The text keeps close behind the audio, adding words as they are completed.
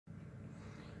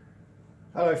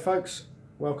Hello folks,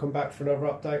 welcome back for another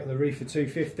update on the Reefer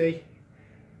 250.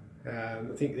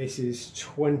 I think this is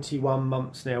 21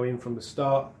 months now in from the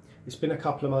start. It's been a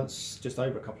couple of months, just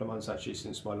over a couple of months actually,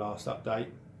 since my last update.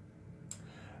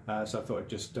 So I thought I'd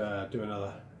just do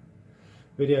another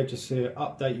video just to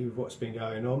update you with what's been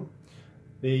going on.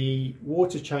 The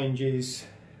water changes,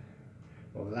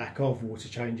 or lack of water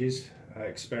changes,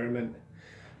 experiment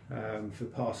for the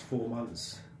past 4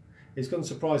 months. It's gone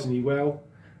surprisingly well.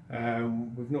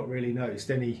 We've not really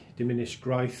noticed any diminished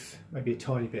growth, maybe a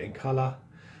tiny bit in colour,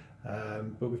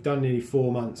 but we've done nearly 4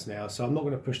 months now, so I'm not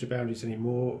going to push the boundaries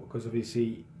anymore, because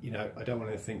obviously, you know, I don't want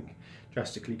anything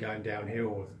drastically going downhill,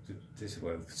 or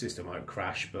the system won't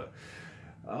crash, but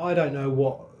I don't know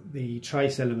what the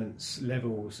trace elements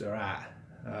levels are at.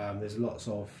 There's lots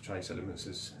of trace elements,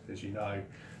 as you know.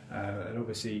 And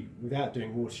obviously, without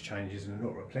doing water changes and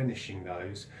not replenishing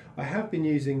those, I have been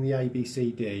using the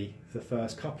ABCD for the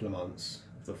first couple of months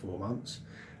of the 4 months,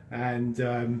 and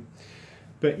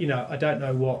but you know, I don't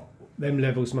know what them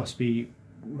levels must be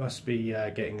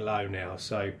getting low now.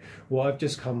 So what I've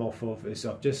just come off of is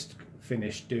I've just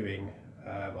finished doing.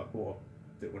 I bought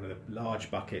one of the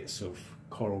large buckets of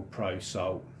Coral Pro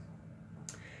salt,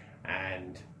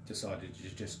 and decided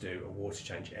to just do a water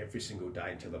change every single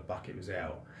day until the bucket was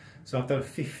out. So I've done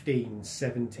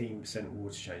 17%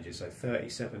 water changes, so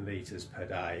 37 litres per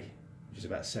day, which is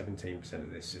about 17%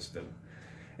 of this system.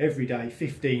 Every day,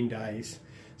 15 days.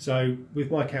 So with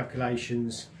my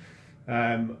calculations,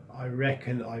 I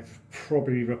reckon I've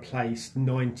probably replaced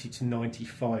 90 to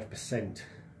 95%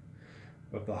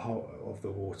 of the whole of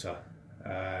the water.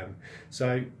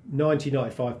 So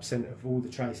 90–95% of all the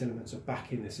trace elements are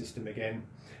back in the system again.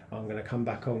 I'm going to come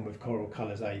back on with Coral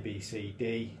Colours A, B, C,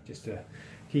 D, just to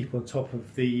keep on top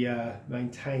of the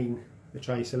maintain the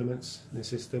trace elements in the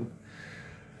system.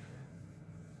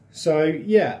 So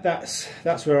yeah, that's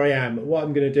where I am. What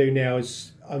I'm going to do now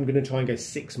is I'm going to try and go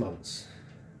 6 months,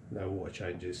 no water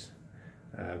changes,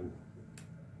 and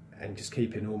just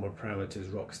keeping all my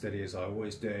parameters rock steady as I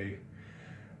always do.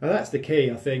 And that's the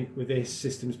key, I think, with this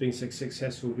system's being so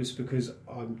successful, just because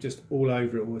I'm just all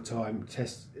over it all the time.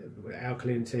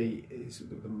 Alkalinity is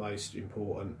the most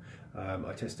important.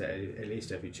 I test it at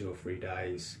least every 2 or 3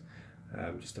 days,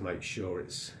 just to make sure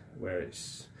it's where it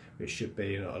should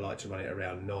be, and I like to run it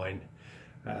around 9.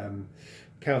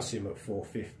 Calcium at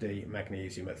 450,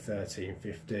 magnesium at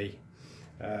 1350.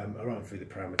 I'll run through the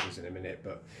parameters in a minute,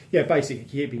 but yeah, basically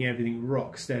keeping everything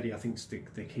rock steady, I think, is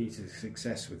the key to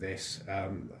success with this,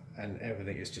 and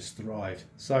everything has just thrived.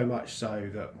 So much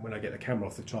so that when I get the camera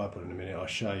off the tripod in a minute, I'll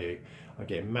show you, I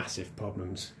get massive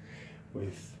problems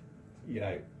with, you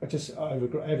know,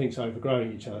 everything's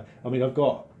overgrowing each other. I mean, I've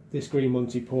got this green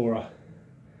Montipora,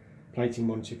 plating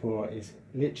Montipora is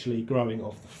literally growing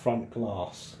off the front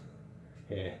glass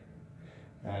here,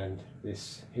 and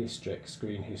this Hystrix,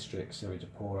 green Hystrix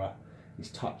Ceridopora, is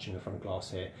touching the front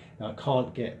glass here. Now I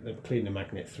can't get the cleaner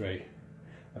magnet through.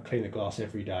 I clean the glass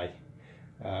every day,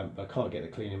 but I can't get the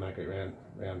cleaner magnet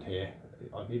around here.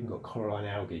 I've even got coralline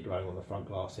algae growing on the front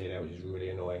glass here now, which is really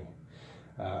annoying,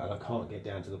 and I can't get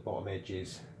down to the bottom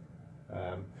edges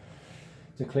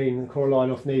to clean the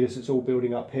coralline off neither, so it's all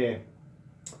building up here.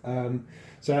 So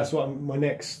that's what my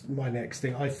next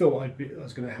thing. I thought I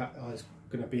was going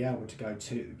to be able to go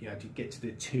to, you know, to get to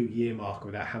the 2-year mark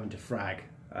without having to frag,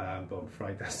 but I'm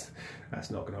afraid that's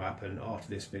not going to happen. After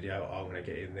this video, I'm going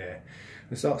to get in there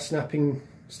and start snapping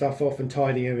stuff off and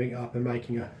tidying everything up and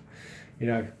making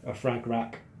a frag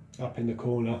rack up in the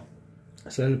corner.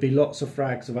 So there'll be lots of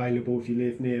frags available if you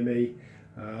live near me.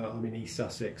 I'm in East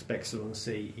Sussex,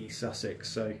 Bexhill-on-Sea, East Sussex,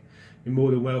 so you're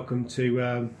more than welcome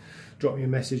to drop me a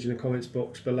message in the comments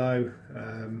box below.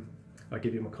 I'll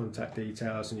give you my contact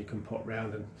details, and you can pop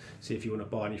round and see if you want to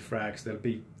buy any frags. They'll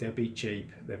be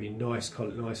cheap. They'll be nice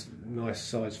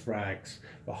size frags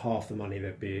for half the money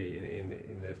they'd be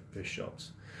in the fish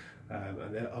shops. And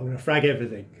I'm going to frag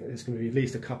everything. There's going to be at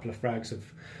least a couple of frags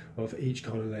of each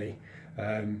colony.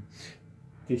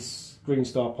 This green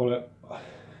star polyp,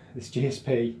 this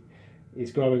GSP,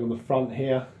 is growing on the front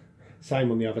here. Same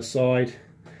on the other side.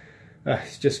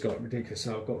 It's just got ridiculous.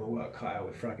 So I've got my work cut out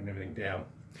with fragging everything down.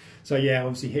 So yeah,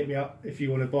 obviously hit me up if you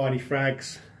want to buy any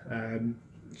frags.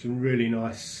 Some really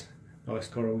nice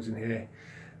corals in here.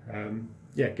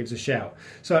 Yeah, give us a shout.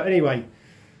 So anyway,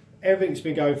 everything's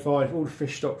been going fine. All the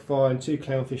fish stock fine. 2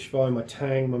 clownfish fine.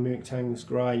 My mimic tang's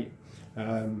great.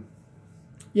 Yeah,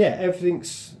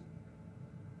 everything's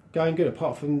going good.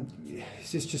 Apart from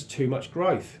it's just too much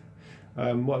growth. What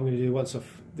I'm going to do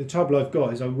the trouble I've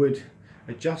got is I would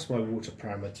adjust my water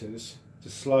parameters to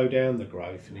slow down the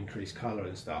growth and increase colour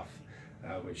and stuff.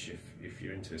 which if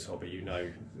you're into this hobby, you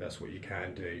know that's what you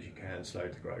can do. You can slow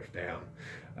the growth down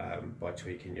by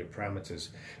tweaking your parameters.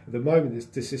 At the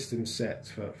moment, the system's set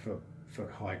for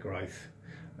high growth,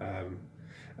 and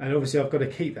obviously I've got to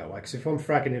keep that way, because if I'm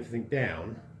fragging everything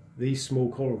down, these small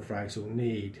coral frags will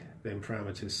need them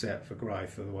parameters set for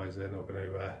growth, otherwise they're not going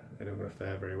to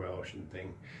fare very well, I shouldn't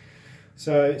think.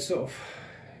 So it's sort of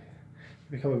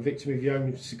become a victim of your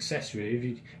own success, really. If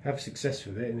you have success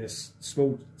with it in a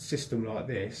small system like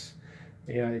this,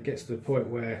 you know, it gets to the point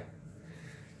where,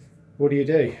 what do?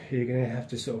 You're going to have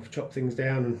to sort of chop things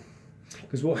down, and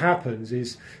because what happens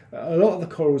is a lot of the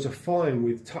corals are fine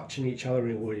with touching each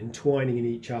other or entwining in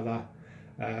each other.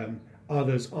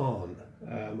 Others aren't.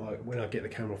 When I get the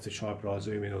camera off the tripod, I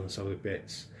zoom in on some of the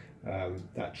bits.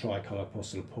 That tricolour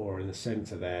Postulipora in the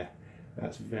centre there,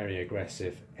 that's very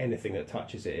aggressive. Anything that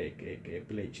touches it, it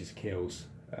bleaches, kills.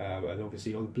 And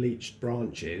obviously on bleached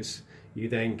branches, you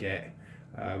then get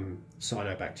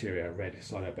cyanobacteria, red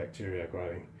cyanobacteria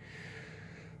growing.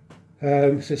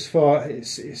 So it's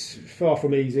far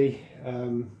from easy.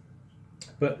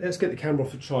 But let's get the camera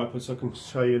off the tripod so I can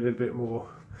show you a little bit more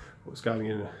what's going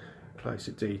in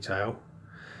closer detail.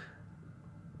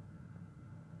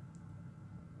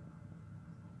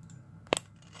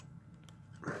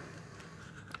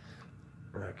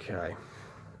 Okay,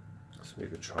 let's move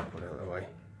the tripod out of the way.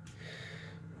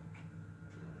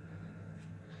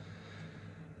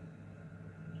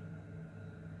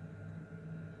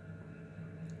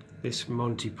 This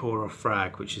Montipora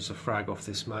frag, which is a frag off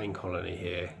this main colony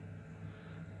here,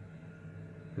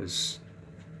 has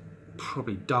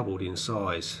probably doubled in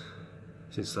size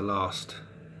since the last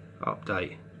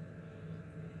update.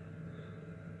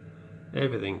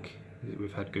 Everything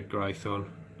we've had good growth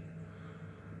on.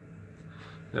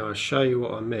 Now I'll show you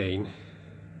what I mean.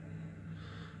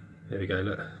 There we go,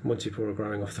 look, Montipora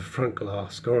growing off the front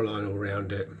glass, coralline all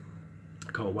around it.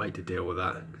 I can't wait to deal with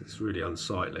that, because it's really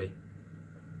unsightly.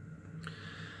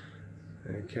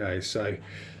 Okay, so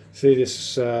see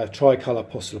this tricolour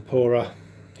Postulipora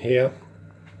here,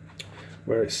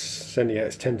 where it's sending out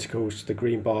its tentacles to the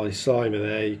green barley slime, and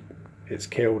there it's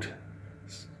killed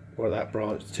that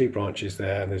branch, 2 branches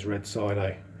there, and there's red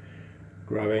cyano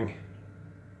growing.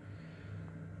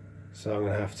 So I'm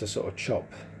going to have to sort of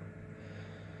chop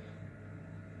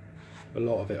a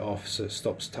lot of it off so it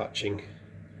stops touching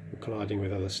and colliding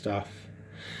with other stuff.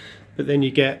 But then you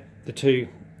get the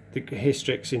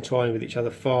hystrix entwining with each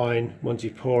other fine,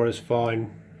 Montipora's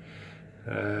fine.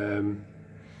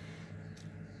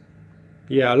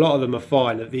 Yeah, a lot of them are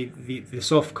fine. The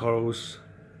soft corals,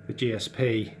 the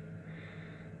GSP,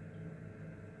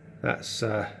 that's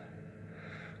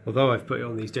although I've put it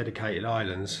on these dedicated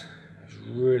islands,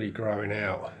 really growing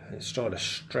out. It's trying to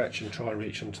stretch and try and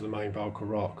reach onto the main bulk of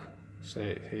rock. See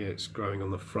it here, it's growing on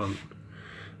the front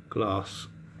glass.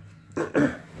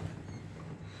 And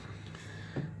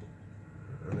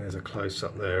there's a close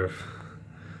up there of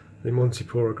the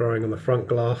Montipora growing on the front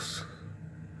glass.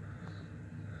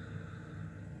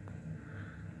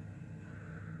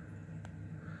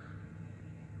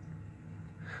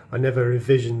 I never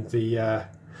envisioned the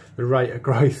rate of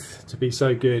growth to be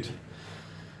so good.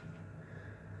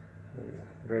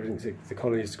 The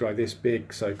colonies to grow this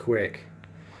big so quick.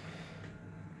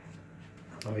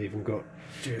 I've even got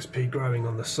GSP growing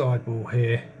on the sidewall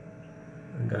here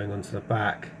and going onto the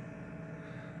back.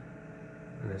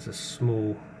 And there's a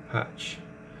small patch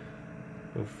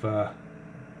of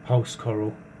pulse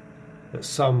coral that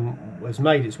has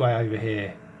made its way over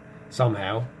here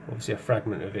somehow. Obviously a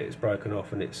fragment of it is broken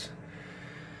off, and it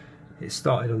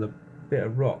started on the bit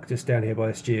of rock just down here by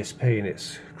this GSP, and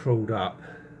it's crawled up.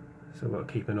 So I've got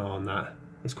to keep an eye on that.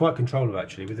 It's quite controllable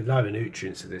actually, with the lower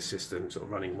nutrients of this system, sort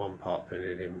of running 1 part per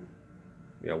million,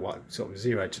 you know, sort of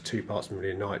 0 to 2 parts per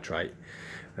million nitrate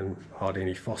and hardly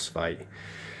any phosphate.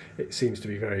 It seems to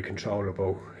be very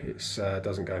controllable. It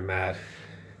doesn't go mad.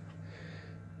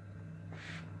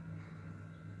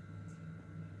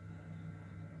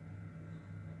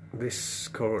 This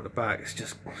coral at the back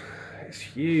is it's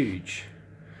huge.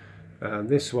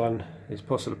 This one is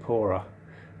Postulipora,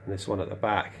 and this one at the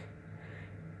back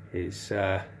is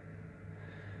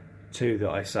 2 that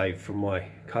I saved from my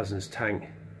cousin's tank,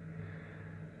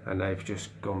 and they've just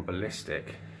gone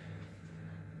ballistic.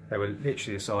 They were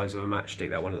literally the size of a matchstick,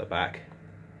 that one at the back.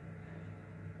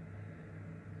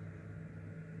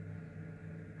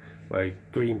 Where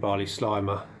green barley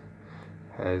slimer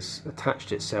has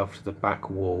attached itself to the back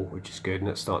wall, which is good, and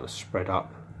it's starting to spread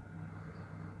up.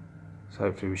 So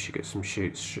hopefully we should get some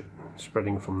shoots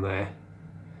spreading from there.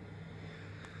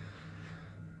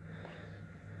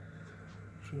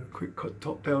 A quick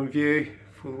top down view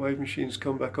before the wave machines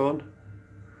come back on.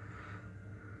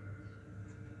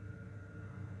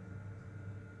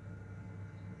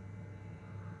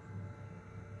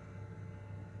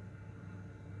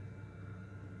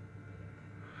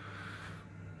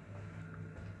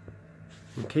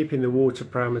 keeping the water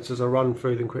parameters. I'll run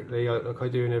through them quickly like I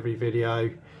do in every video.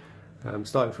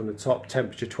 Starting from the top,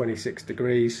 temperature 26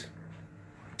 degrees.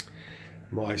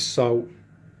 My salt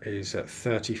is at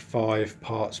 35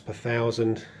 parts per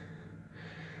thousand.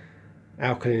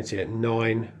 Alkalinity at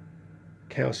 9.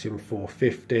 Calcium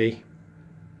 450.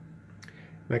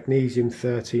 Magnesium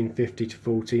 1350 to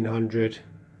 1400.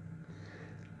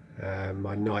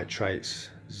 My nitrates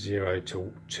 0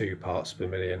 to 2 parts per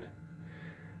million.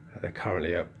 They're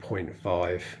currently at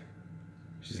 0.5,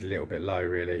 which is a little bit low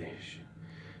really,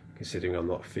 considering I'm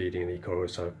not feeding any coral,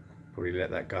 so I'll probably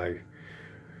let that go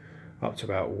up to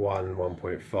about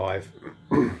 1.5.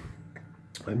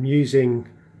 I'm using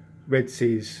Red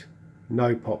Sea's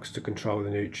no-pox to control the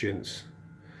nutrients.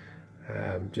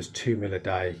 Just 2 ml a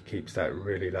day keeps that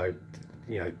really low,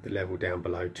 you know, the level down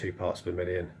below 2 parts per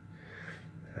million.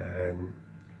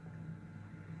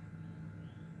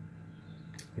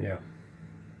 Yeah,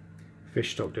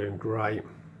 fish stock doing great.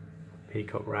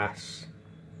 Peacock wrasse,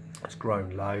 it's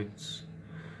grown loads.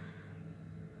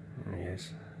 There he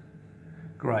is.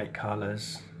 Great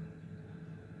colours.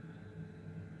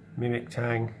 Mimic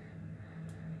tang,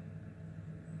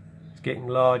 it's getting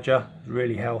larger,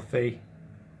 really healthy.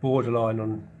 Borderline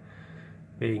on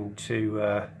being too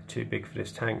big for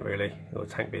this tank really, or the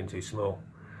tank being too small,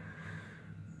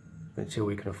 until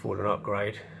we can afford an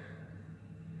upgrade.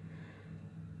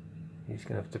 He's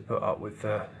going to have to put up with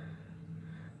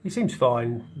he seems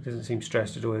fine, he doesn't seem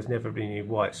stressed at all. There's never been any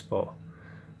white spot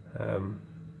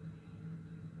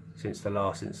since the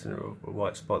last incident of a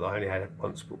white spot. I only had a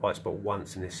white spot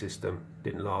once in this system,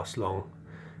 didn't last long,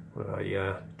 where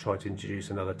I tried to introduce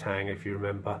another tang, if you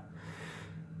remember.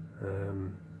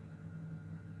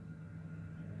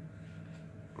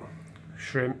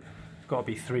 Shrimp, it's got to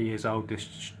be 3 years old,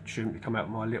 this shrimp, to come out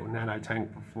of my little nano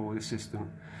tank before the system.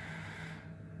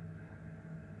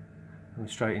 And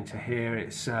straight into here,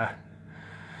 it's how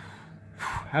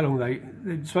long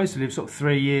they're supposed to live, sort of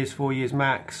 3 years, 4 years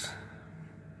max,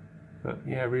 but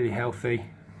yeah, really healthy.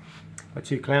 My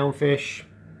 2 clownfish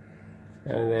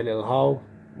down in their little hole,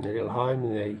 in their little home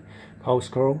in the pulse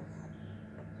coral,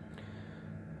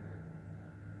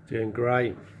 doing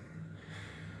great.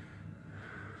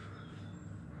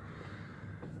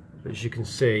 As you can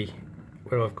see,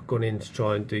 where I've gone in to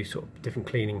try and do sort of different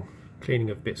cleaning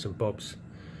of bits and bobs,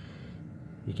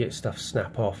 you get stuff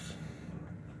snap off.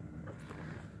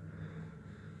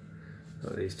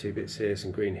 Like these 2 bits here,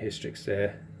 some green hystrix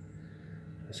there,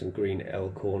 and some green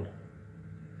elkhorn.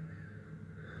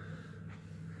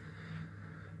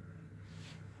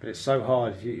 But it's so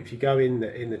hard if you go in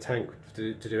the tank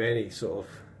to do any sort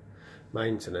of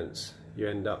maintenance, you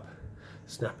end up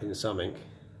snapping something.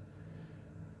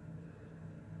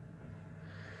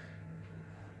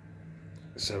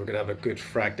 So we're going to have a good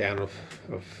frag down of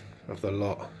the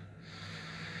lot.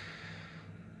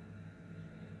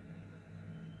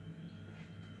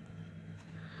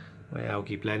 My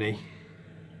algae blenny,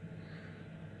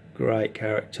 great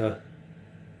character.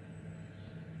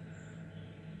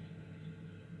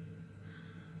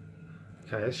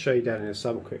 Okay, let's show you down in the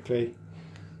sump quickly.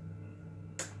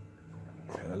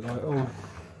 Get the light on.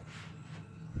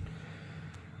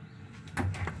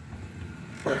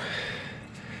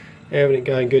 Everything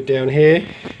going good down here.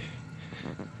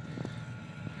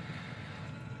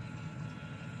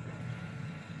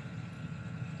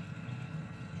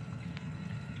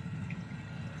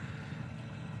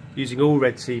 Using all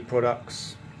Red Sea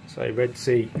products, so Red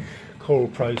Sea Coral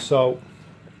Pro Salt,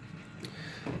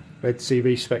 Red Sea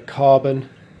Reef Carbon,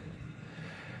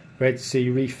 Red Sea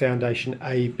Reef Foundation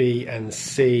A, B and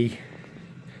C,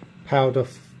 powder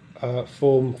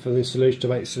form for the solution to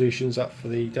make solutions up for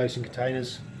the dosing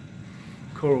containers,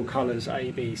 coral colours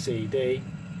A, B, C, D,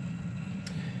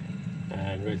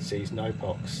 and Red Sea's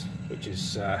no-pox, which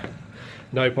is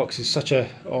no-pox is such a,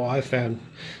 I found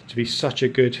to be such a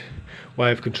good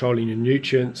way of controlling your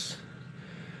nutrients,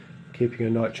 keeping your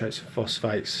nitrates and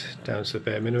phosphates down to the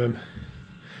bare minimum.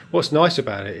 What's nice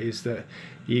about it is that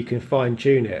you can fine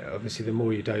tune it. Obviously the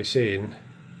more you dose in,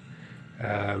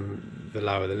 the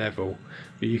lower the level,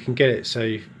 but you can get it so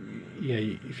you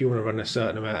know, if you want to run a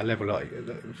certain amount of level, like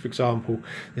for example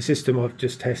the system I've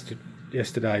just tested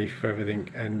yesterday for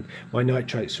everything, and my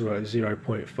nitrates are at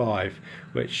 0.5,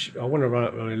 which I want to run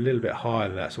up a little bit higher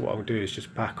than that. So what I'll do is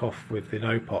just back off with the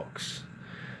no-pox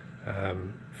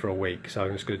for a week. So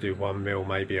I'm just going to do 1 mil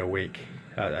maybe a week,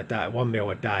 1 mil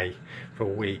a day for a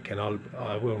week, and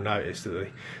I will notice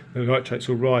that the nitrates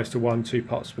will rise to 1-2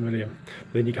 parts per million.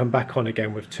 But then you come back on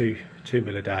again with 2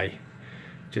 mil a day,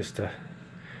 just to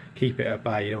keep it at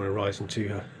bay. You don't want to rise them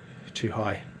too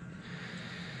high.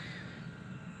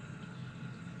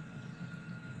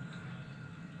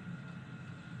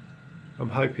 I'm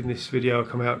hoping this video will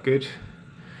come out good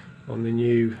on the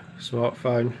new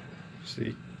smartphone. It's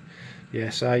the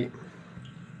S8.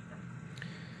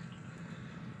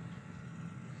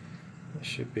 That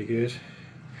should be good.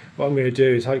 What I'm going to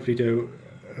do is hopefully do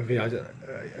a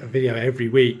video every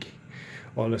week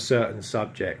on a certain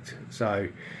subject. So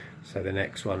the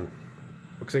next one,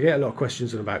 because I get a lot of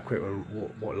questions about equipment.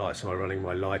 What lights am I running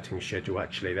my lighting schedule?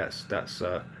 Actually, that's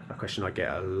a question I get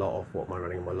a lot of. What am I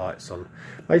running my lights on?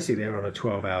 Basically, they're on a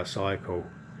 12-hour cycle.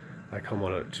 They come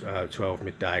on at 12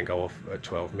 midday and go off at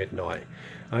 12 midnight.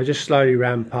 And I just slowly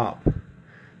ramp up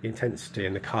the intensity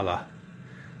and the colour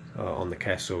on the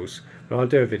Kessels. But I'll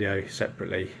do a video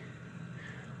separately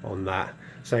on that.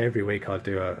 So every week I'll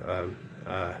do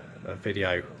a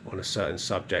video on a certain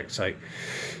subject. So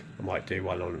I might do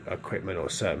one on equipment or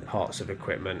certain parts of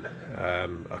equipment,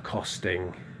 a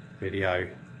costing video.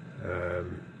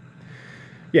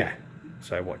 Yeah,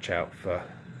 so watch out for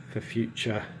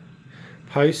future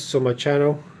posts on my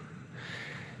channel.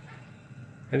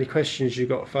 Any questions you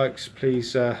got, folks,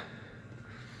 please hit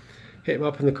them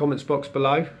up in the comments box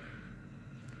below.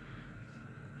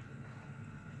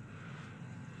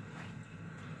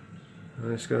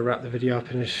 I'm just going to wrap the video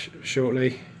up in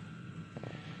shortly.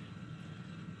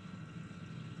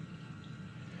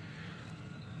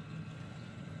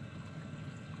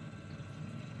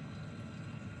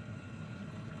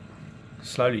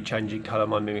 Slowly changing colour,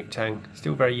 my Mimic Tang.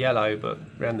 Still very yellow, but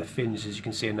around the fins, as you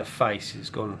can see in the face, it's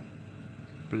gone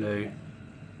blue.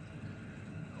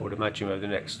 I would imagine over the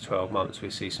next 12 months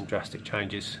we'll see some drastic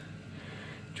changes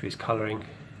to his colouring.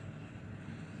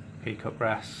 Peacock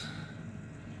brass.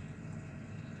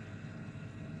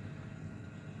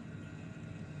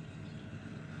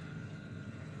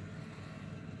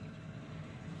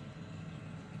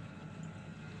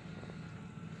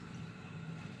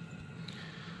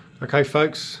 Okay,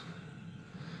 folks,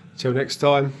 till next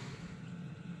time,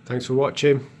 thanks for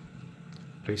watching.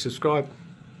 Please subscribe.